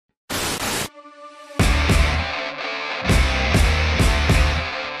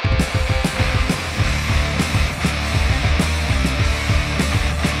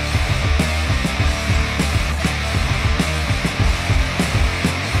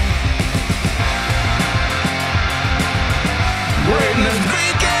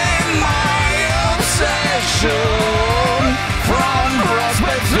Nation, from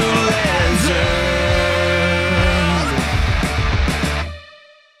prospect to legend.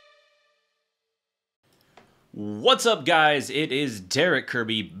 What's up, guys? It is Darreck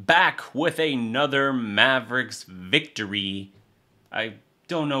Kirby back with another Mavericks victory. I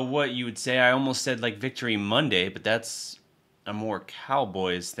don't know what you would say. I almost said like Victory Monday, but that's a more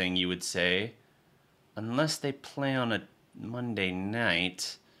Cowboys thing you would say. Unless they play on a Monday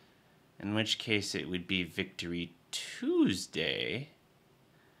night, in which case it would be Victory Tuesday.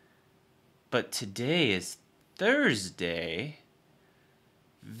 But today is Thursday.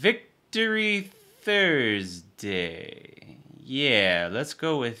 Victory Thursday. Yeah, let's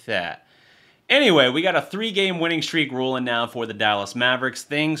go with that. Anyway, we got a 3-game winning streak rolling now for the Dallas Mavericks.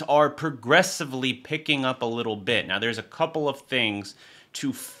 Things are progressively picking up a little bit. Now, there's a couple of things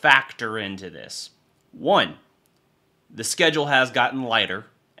to factor into this. One, the schedule has gotten lighter,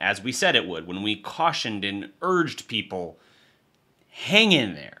 as we said it would, when we cautioned and urged people, hang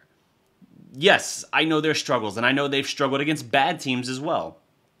in there. Yes, I know there's struggles, and I know they've struggled against bad teams as well.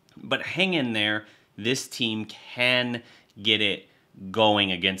 But hang in there. This team can get it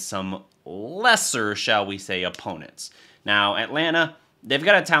going against some lesser, shall we say, opponents. Now, Atlanta, they've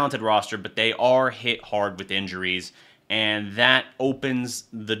got a talented roster, but they are hit hard with injuries, and that opens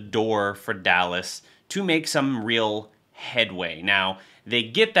the door for Dallas to make some real headway. Now, they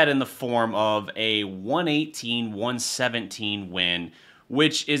get that in the form of a 118-117 win,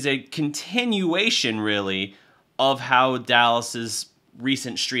 which is a continuation, really, of how Dallas's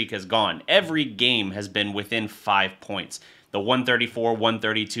recent streak has gone. Every game has been within 5 points. The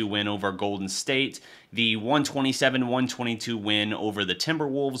 134-132 win over Golden State, the 127-122 win over the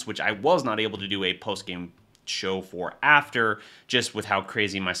Timberwolves, which I was not able to do a post-game show for after, just with how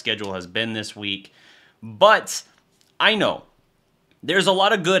crazy my schedule has been this week. But I know there's a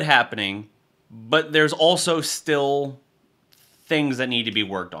lot of good happening, but there's also still things that need to be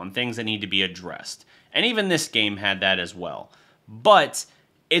worked on, things that need to be addressed. And even this game had that as well. But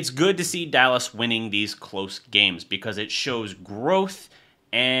it's good to see Dallas winning these close games because it shows growth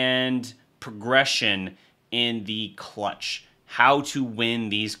and progression in the clutch. How to win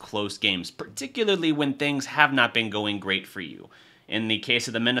these close games, particularly when things have not been going great for you. In the case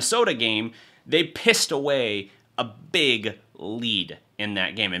of the Minnesota game, they pissed away a big lead in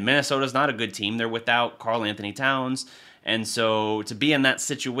that game. And Minnesota's not a good team. They're without Karl Anthony Towns. And so to be in that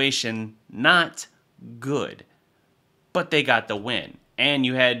situation, not good. But they got the win. And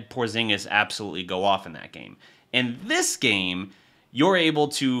you had Porzingis absolutely go off in that game. In this game, you're able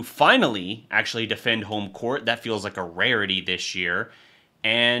to finally actually defend home court. That feels like a rarity this year.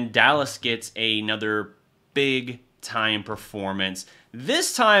 And Dallas gets another big-time performance.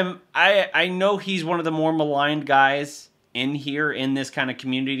 This time, I know he's one of the more maligned guys in here, in this kind of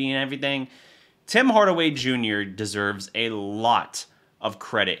community and everything. Tim Hardaway Jr. deserves a lot of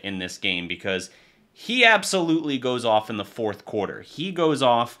credit in this game because he absolutely goes off in the fourth quarter. He goes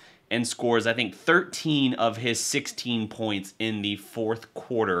off and scores, I think, 13 of his 16 points in the fourth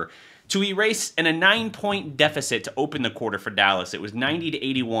quarter to erase in a 9-point deficit to open the quarter for Dallas. It was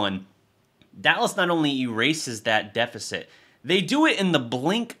 90-81. Dallas not only erases that deficit, they do it in the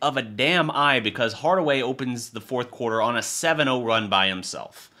blink of a damn eye because Hardaway opens the fourth quarter on a 7-0 run by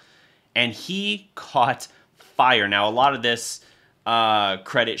himself. And he caught fire. Now, a lot of this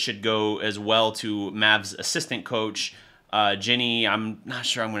credit should go as well to Mavs assistant coach, Jenny, I'm not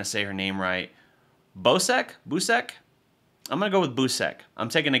sure I'm going to say her name right. Busek? I'm going to go with Busek. I'm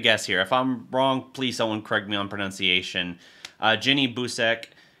taking a guess here. If I'm wrong, please someone correct me on pronunciation. Jenny Busek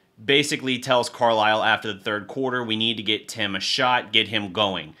basically tells Carlisle after the third quarter, we need to get Tim a shot, get him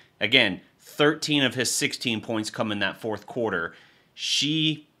going. Again, 13 of his 16 points come in that fourth quarter.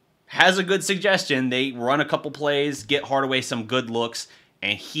 She has a good suggestion. They run a couple plays, get Hardaway some good looks,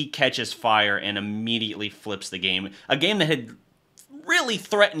 and he catches fire and immediately flips the game. A game that had really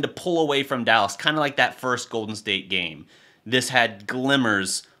threatened to pull away from Dallas, kind of like that first Golden State game. This had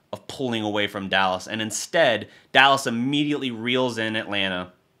glimmers of pulling away from Dallas, and instead, Dallas immediately reels in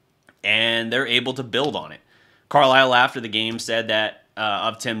Atlanta, and they're able to build on it. Carlisle, after the game, said that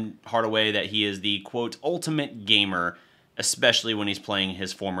of Tim Hardaway that he is the, quote, ultimate gamer, especially when he's playing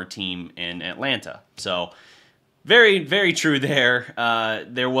his former team in Atlanta. So, very, very true there.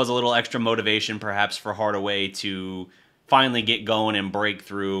 There was a little extra motivation, perhaps, for Hardaway to finally get going and break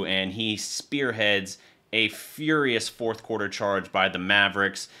through, and he spearheads a furious fourth quarter charge by the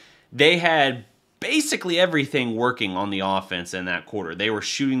Mavericks. They had basically everything working on the offense in that quarter. They were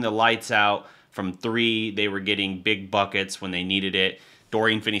shooting the lights out from three. They were getting big buckets when they needed it.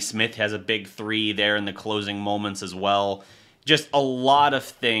 Dorian Finney-Smith has a big three there in the closing moments as well. Just a lot of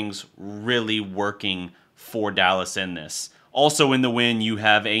things really working for Dallas in this. Also in the win, you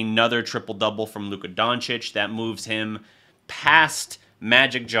have another triple-double from Luka Doncic that moves him past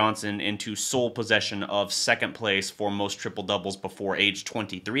Magic Johnson into sole possession of second place for most triple-doubles before age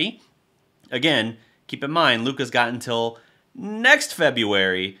 23. Again, keep in mind, Luka's got until next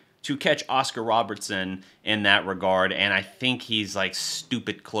February to catch Oscar Robertson in that regard, and I think he's like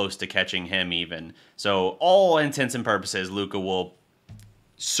stupid close to catching him even. So all intents and purposes, Luka will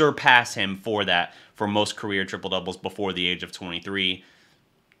surpass him for that for most career triple-doubles before the age of 23.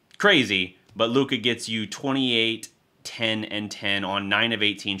 Crazy, but Luka gets you 28, 10, and 10 on 9 of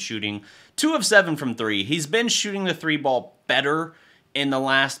 18 shooting, 2 of 7 from 3. He's been shooting the 3-ball better in the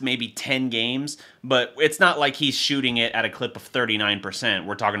last maybe 10 games, but it's not like he's shooting it at a clip of 39%.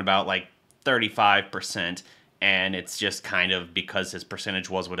 We're talking about like 35%, and it's just kind of because his percentage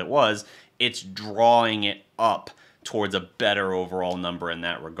was what it was, it's drawing it up towards a better overall number in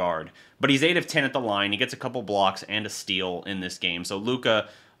that regard. But he's 8 of 10 at the line. He gets a couple blocks and a steal in this game. So Luka,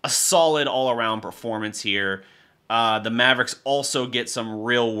 a solid all-around performance here. The Mavericks also get some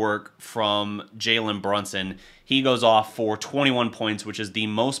real work from Jalen Brunson. He goes off for 21 points, which is the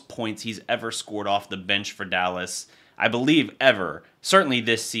most points he's ever scored off the bench for Dallas. I believe ever. Certainly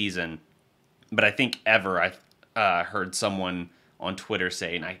this season. But I think ever. I heard someone on Twitter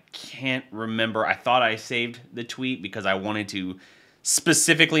say, and I can't remember. I thought I saved the tweet because I wanted to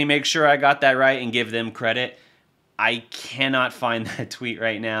specifically make sure I got that right and give them credit. I cannot find that tweet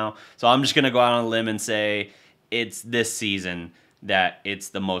right now. So I'm just going to go out on a limb and say it's this season that it's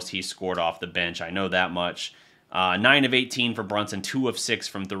the most he scored off the bench. I know that much. 9 of 18 for Brunson, 2 of 6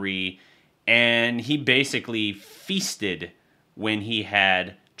 from 3. And he basically feasted when he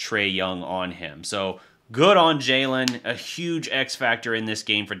had Trae Young on him. So good on Jalen. A huge X factor in this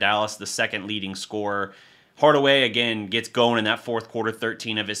game for Dallas, the second leading scorer. HARDAWAY, again, gets going in that fourth quarter.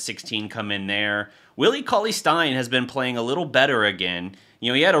 13 of his 16 come in there. Willie Cauley-Stein has been playing a little better again.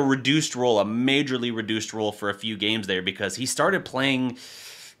 You know, he had a reduced role, a majorly reduced role for a few games there because he started playing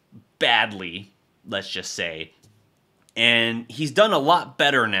badly, let's just say. And he's done a lot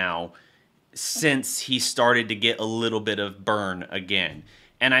better now since he started to get a little bit of burn again.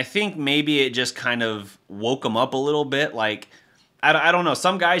 And I think maybe it just kind of woke him up a little bit. Like, I don't know.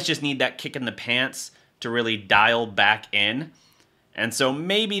 Some guys just need that kick in the pants to really dial back in. And so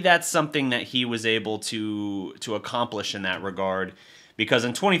maybe that's something that he was able to accomplish in that regard. Because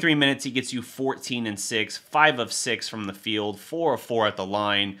in 23 minutes, he gets you 14 and 6, 5 of 6 from the field, 4 of 4 at the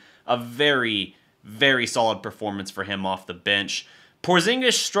line. A very, very solid performance for him off the bench.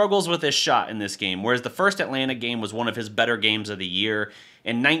 Porzingis struggles with his shot in this game, whereas the first Atlanta game was one of his better games of the year.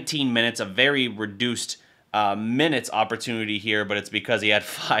 In 19 minutes, a very reduced minutes opportunity here, but it's because he had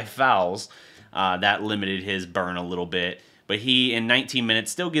 5 fouls. That limited his burn a little bit. But he, in 19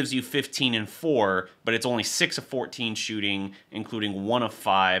 minutes, still gives you 15 and 4, but it's only 6 of 14 shooting, including 1 of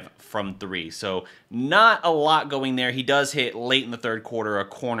 5 from 3. So not a lot going there. He does hit late in the third quarter a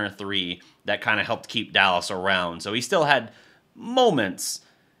corner 3 that kind of helped keep Dallas around. So he still had moments,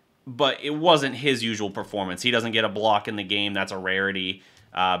 but it wasn't his usual performance. He doesn't get a block in the game. That's a rarity,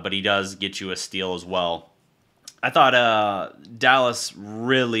 but he does get you a steal as well. I thought Dallas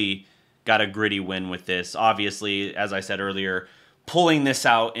really got a gritty win with this. Obviously, as I said earlier, pulling this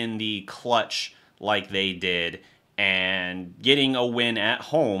out in the clutch like they did and getting a win at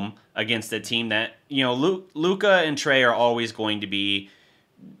home against a team that, you know, Luka and Trae are always going to be,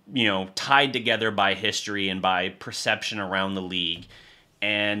 you know, tied together by history and by perception around the league.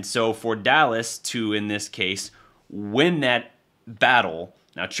 And so for Dallas to, in this case, win that battle.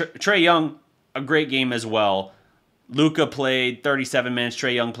 Now, Trae Young, a great game as well. Luka played 37 minutes.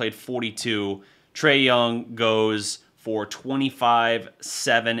 Trae Young played 42. Trae Young goes for 25,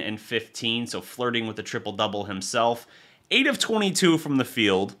 7, and 15, so flirting with the triple-double himself. 8 of 22 from the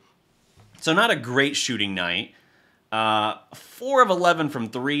field, so not a great shooting night. 4 of 11 from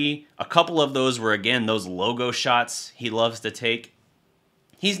 3. A couple of those were, again, those logo shots he loves to take.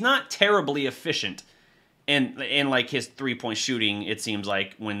 He's not terribly efficient in like his three-point shooting, it seems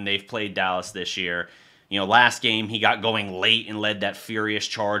like, when they've played Dallas this year. You know, last game he got going late and led that furious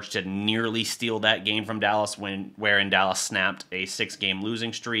charge to nearly steal that game from Dallas wherein Dallas snapped a 6-game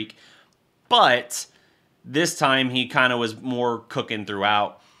losing streak. But this time he kind of was more cooking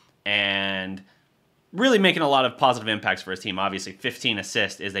throughout and really making a lot of positive impacts for his team. Obviously, 15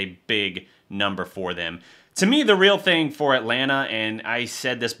 assists is a big number for them. To me, the real thing for Atlanta, and I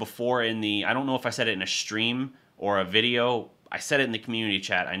said this before in the, I don't know if I said it in a stream or a video. I said it in the community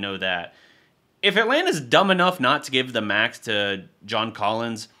chat. I know that. If Atlanta's dumb enough not to give the max to John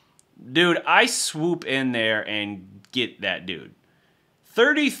Collins, dude, I swoop in there and get that dude.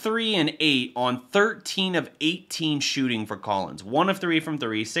 33 and 8 on 13 of 18 shooting for Collins. 1 of 3 from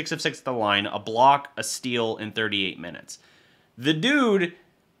 3, 6 of 6 at the line, a block, a steal in 38 minutes. The dude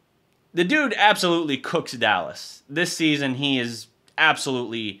absolutely cooks Dallas. This season, he is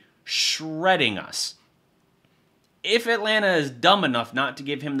absolutely shredding us. If Atlanta is dumb enough not to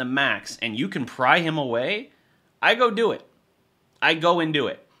give him the max and you can pry him away, I go do it. I go and do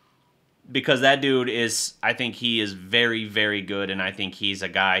it. Because that dude is, I think he is very, very good, and I think he's a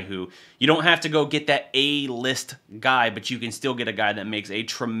guy who, you don't have to go get that A-list guy, but you can still get a guy that makes a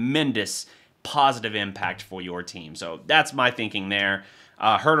tremendous positive impact for your team. So that's my thinking there.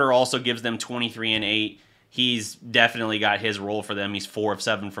 Herder also gives them 23 and 8. He's definitely got his role for them. He's 4 of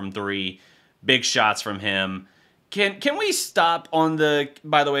 7 from 3. Big shots from him. Can we stop on the,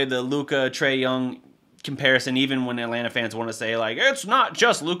 by the way, the Luka, Trae Young comparison, even when Atlanta fans want to say, like, it's not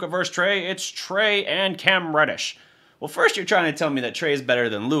just Luka versus Trae, it's Trae and Cam Reddish. Well, first you're trying to tell me that Trae is better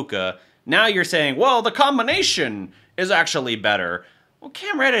than Luka. Now you're saying, well, the combination is actually better. Well,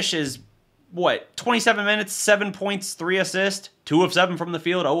 Cam Reddish is, what, 27 minutes, 7 points, 3 assists, 2 of 7 from the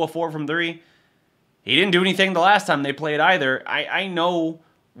field, 0 of 4 from 3. He didn't do anything the last time they played either. I know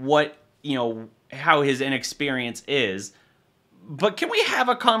what, how his inexperience is, but can we have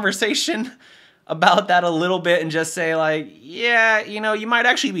a conversation about that a little bit and just say, like, yeah, you might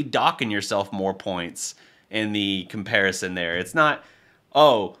actually be docking yourself more points in the comparison there. It's not,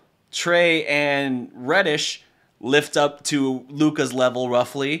 oh, Trae and Reddish lift up to Luka's level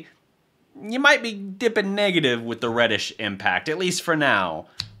roughly. You might be dipping negative with the Reddish impact, at least for now.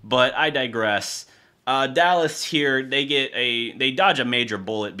 But I digress. Dallas here, they dodge a major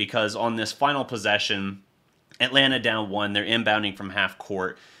bullet because on this final possession, Atlanta down 1, they're inbounding from half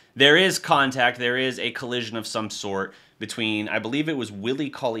court. There is contact, there is a collision of some sort between, I believe it was Willie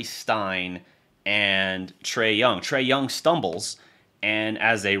Cauley-Stein and Trae Young. Trae Young stumbles, and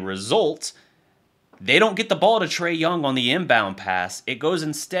as a result, they don't get the ball to Trae Young on the inbound pass. It goes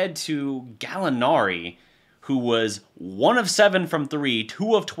instead to Gallinari, who was 1 of 7 from 3,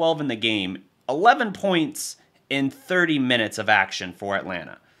 2 of 12 in the game, 11 points in 30 minutes of action for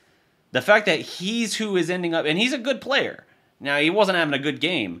Atlanta. The fact that he's who is ending up, and he's a good player. Now, he wasn't having a good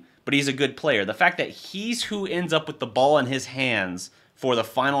game, but he's a good player. The fact that he's who ends up with the ball in his hands for the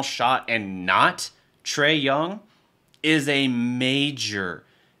final shot and not Trae Young is a major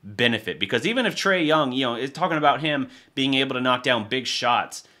benefit. Because even if Trae Young, is talking about him being able to knock down big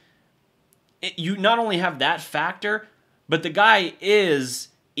shots, you not only have that factor, but the guy is,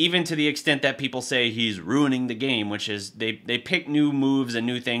 even to the extent that people say he's ruining the game, which is they pick new moves and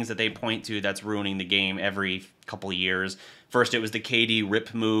new things that they point to that's ruining the game every couple of years. First, it was the KD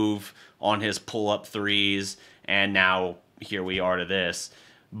rip move on his pull-up threes, and now here we are to this.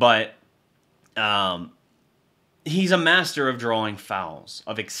 But he's a master of drawing fouls,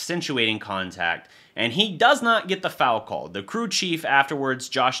 of accentuating contact, and he does not get the foul called. The crew chief afterwards,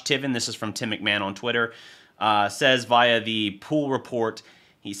 Josh Tiven, this is from Tim McMahon on Twitter, says via the pool report,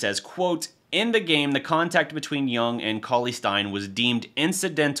 he says, quote, in the game, the contact between Young and Cauley-Stein was deemed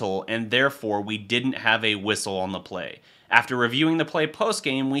incidental, and therefore we didn't have a whistle on the play. After reviewing the play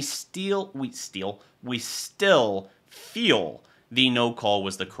post-game, we still feel the no call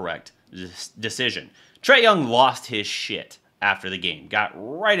was the correct decision. Trae Young lost his shit after the game. Got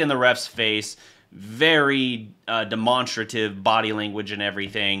right in the ref's face. Very demonstrative body language and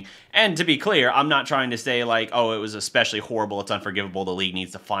everything. And to be clear, I'm not trying to say like, oh, it was especially horrible, it's unforgivable, the league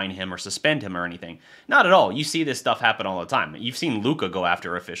needs to fine him or suspend him or anything. Not at all. You see this stuff happen all the time. You've seen Luka go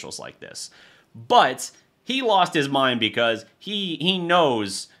after officials like this. But he lost his mind because he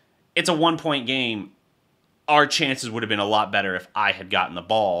knows it's a one-point game. Our chances would have been a lot better if I had gotten the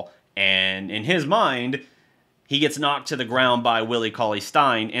ball. And in his mind, he gets knocked to the ground by Willie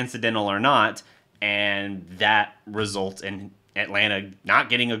Cauley-Stein, incidental or not, and that results in Atlanta not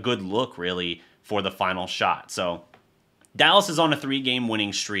getting a good look, really, for the final shot. So Dallas is on a 3-game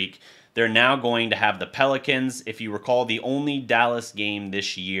winning streak. They're now going to have the Pelicans. If you recall, the only Dallas game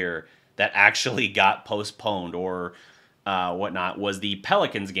this year that actually got postponed or whatnot was the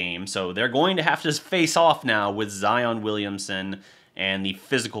Pelicans game. So they're going to have to face off now with Zion Williamson and the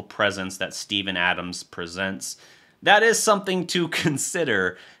physical presence that Steven Adams presents. That is something to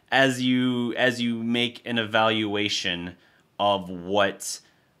consider as you make an evaluation of what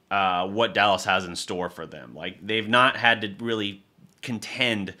Dallas has in store for them. Like, they've not had to really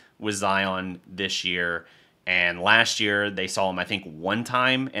contend with Zion this year. And last year, they saw him, I think, one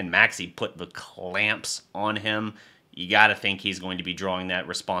time, and Maxey put the clamps on him. You got to think he's going to be drawing that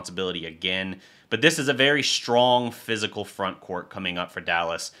responsibility again. But this is a very strong physical front court coming up for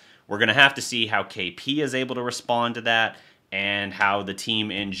Dallas. We're going to have to see how KP is able to respond to that. and how the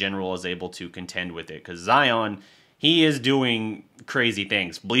team in general is able to contend with it. Because Zion, he is doing crazy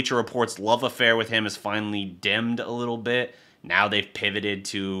things. Bleacher Report's love affair with him is finally dimmed a little bit. Now they've pivoted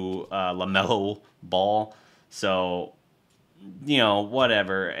to LaMelo Ball. So, you know,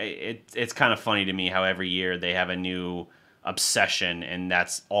 whatever. It's kind of funny to me how every year they have a new obsession, and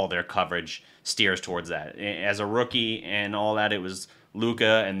that's all their coverage steers towards that. As a rookie and all that, it was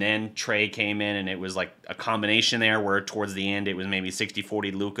Luka, and then Trae came in, and it was like a combination there where towards the end it was maybe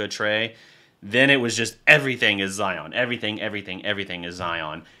 60-40 Luka, Trae. Then it was just everything is Zion. Everything is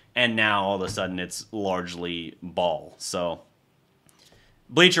Zion. And now all of a sudden it's largely Ball. So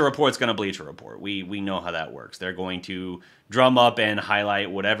Bleacher Report's going to Bleacher Report. We know how that works. They're going to drum up and highlight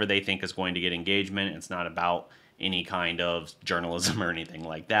whatever they think is going to get engagement. It's not about any kind of journalism or anything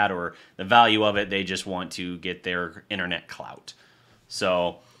like that, or the value of it. They just want to get their internet clout.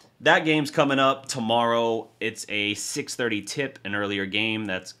 So that game's coming up tomorrow. It's a 6:30 tip, an earlier game.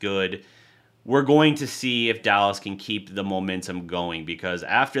 That's good. We're going to see if Dallas can keep the momentum going, because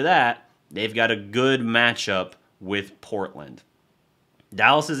after that, they've got a good matchup with Portland.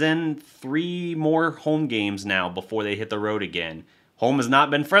 Dallas is in 3 more home games now before they hit the road again. Home has not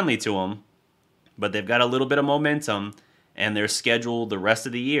been friendly to them, but they've got a little bit of momentum, and their schedule the rest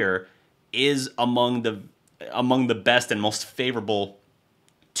of the year is among the best and most favorable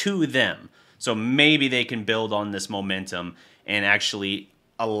to them. So maybe they can build on this momentum and actually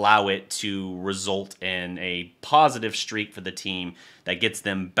allow it to result in a positive streak for the team that gets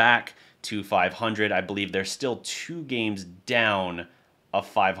them back to 500. I believe they're still 2 games down of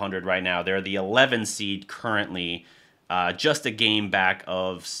 500 right now. They're the 11 seed currently, just a game back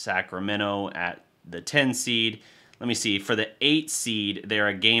of Sacramento at the 10 seed. Let me see. For the 8 seed, they're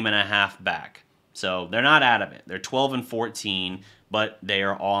a game and a half back. So they're not out of it. They're 12-14, but they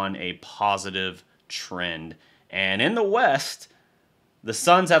are on a positive trend. And in the West, the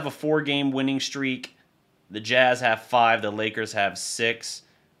Suns have a 4-game winning streak. The Jazz have 5. The Lakers have 6.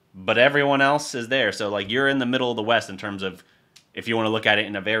 But everyone else is there. So, like, you're in the middle of the West in terms of, if you want to look at it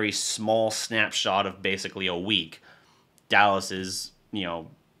in a very small snapshot of basically a week, Dallas is, you know,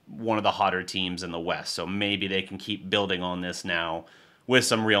 one of the hotter teams in the West. So maybe they can keep building on this now with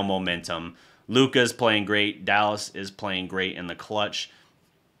some real momentum. Luka's playing great. Dallas is playing great in the clutch.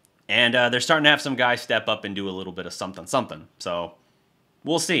 And they're starting to have some guys step up and do a little bit of something. So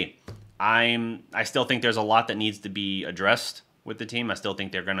we'll see. I still think there's a lot that needs to be addressed with the team. I still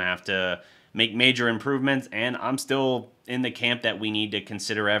think they're going to have to make major improvements, and I'm still in the camp that we need to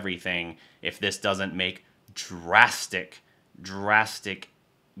consider everything if this doesn't make drastic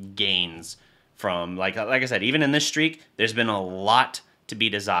gains from, like I said, even in this streak, there's been a lot to be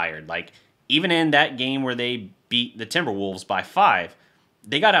desired. Like, even in that game where they beat the Timberwolves by 5,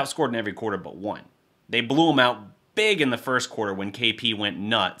 they got outscored in every quarter but 1. They blew them out big in the first quarter when KP went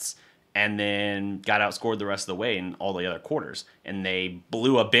nuts, and then got outscored the rest of the way in all the other quarters. And they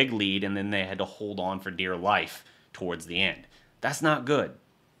blew a big lead, and then they had to hold on for dear life towards the end. That's not good.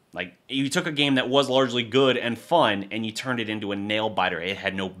 Like, you took a game that was largely good and fun, and you turned it into a nail-biter it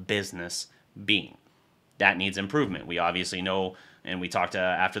had no business being. That needs improvement. We obviously know, and we talked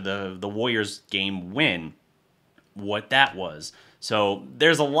after the Warriors game win, what that was. So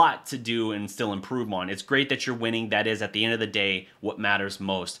there's a lot to do and still improve on. It's great that you're winning. That is, at the end of the day, what matters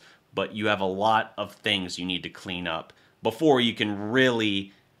most. But you have a lot of things you need to clean up before you can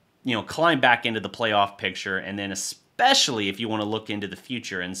really, you know, climb back into the playoff picture. And then especially if you want to look into the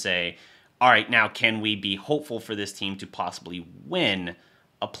future and say, all right, now can we be hopeful for this team to possibly win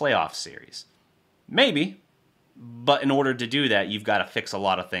a playoff series? Maybe. But in order to do that, you've got to fix a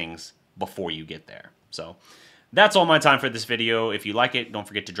lot of things before you get there. So that's all my time for this video. If you like it, don't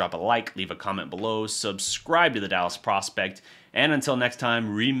forget to drop a like, leave a comment below, subscribe to the Dallas Prospect, and until next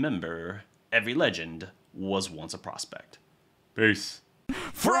time, remember, every legend was once a prospect. Peace.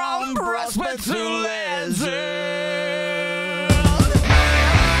 From prospect to legend.